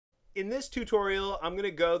In this tutorial, I'm going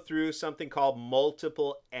to go through something called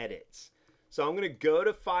multiple edits. So I'm going to go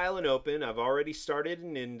to File and Open. I've already started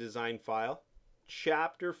an InDesign file.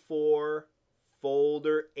 Chapter 4,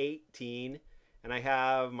 Folder 18. And I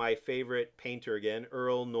have my favorite painter again,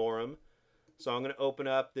 Earl Norham. So I'm going to open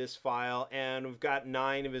up this file, and we've got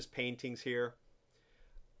 9 of his paintings here.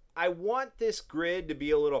 I want this grid to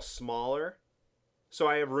be a little smaller, so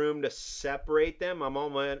I have room to separate them. I'm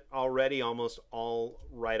already almost all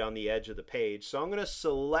right on the edge of the page. So I'm going to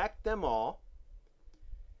select them all.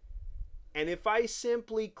 And if I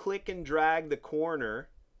simply click and drag the corner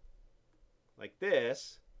like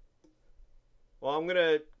this, well, I'm going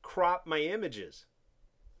to crop my images.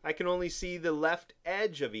 I can only see the left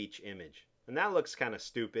edge of each image. And that looks kind of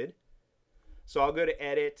stupid. So I'll go to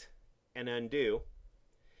Edit and Undo.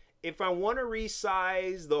 If I want to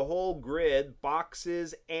resize the whole grid,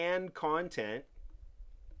 boxes and content,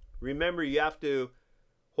 remember you have to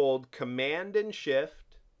hold Command and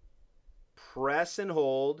Shift, press and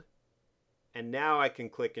hold, and now I can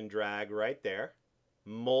click and drag right there.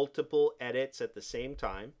 Multiple edits at the same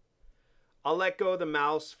time. I'll let go of the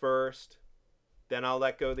mouse first, then I'll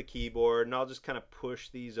let go of the keyboard, and I'll just kind of push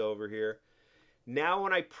these over here. Now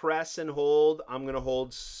when I press and hold, I'm going to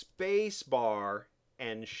hold space bar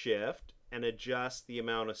and shift and adjust the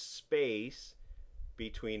amount of space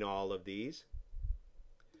between all of these.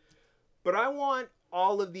 But I want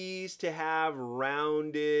all of these to have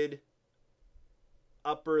rounded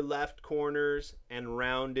upper left corners and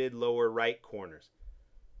rounded lower right corners.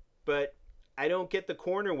 But I don't get the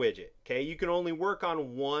corner widget. Okay, you can only work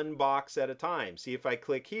on one box at a time. See, if I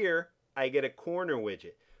click here, I get a corner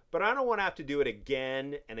widget. But I don't want to have to do it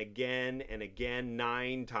again and again and again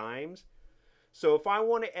 9 times. So if I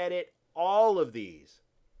want to edit all of these,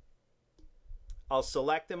 I'll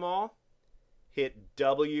select them all, hit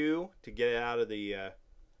W to get it out of the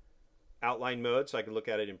outline mode so I can look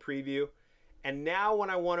at it in preview. And now when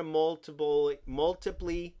I want to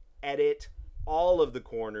multiply edit all of the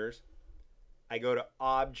corners, I go to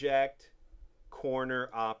Object, Corner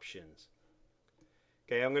Options.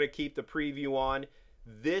 Okay, I'm going to keep the preview on.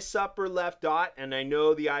 This upper left dot, and I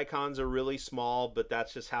know the icons are really small, but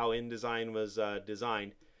that's just how InDesign was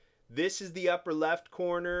designed. This is the upper left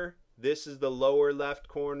corner. This is the lower left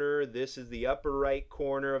corner. This is the upper right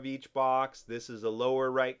corner of each box. This is the lower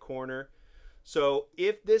right corner. So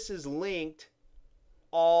if this is linked,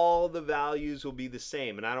 all the values will be the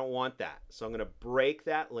same, and I don't want that. So I'm going to break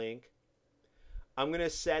that link. I'm going to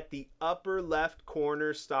set the upper left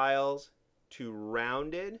corner styles to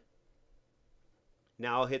rounded.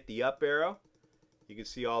 Now I'll hit the up arrow. You can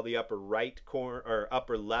see all the upper right corner or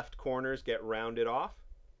upper left corners get rounded off.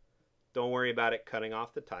 Don't worry about it cutting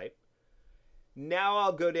off the type. Now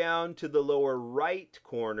I'll go down to the lower right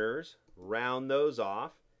corners, round those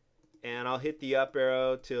off, and I'll hit the up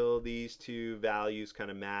arrow till these two values kind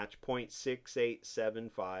of match,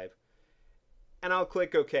 0.6875. And I'll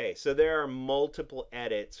click OK. So there are multiple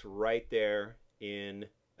edits right there in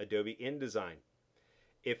Adobe InDesign.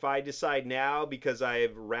 If I decide now, because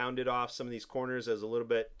I've rounded off some of these corners as a little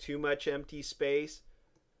bit too much empty space,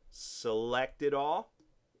 select it all,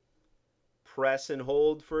 press and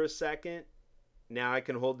hold for a second. Now I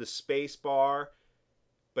can hold the space bar,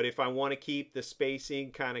 but if I want to keep the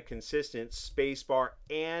spacing kind of consistent, space bar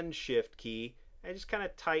and shift key, I just kind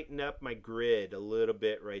of tighten up my grid a little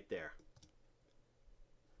bit right there.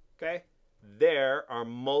 Okay, there are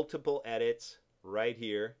multiple edits right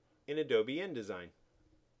here in Adobe InDesign.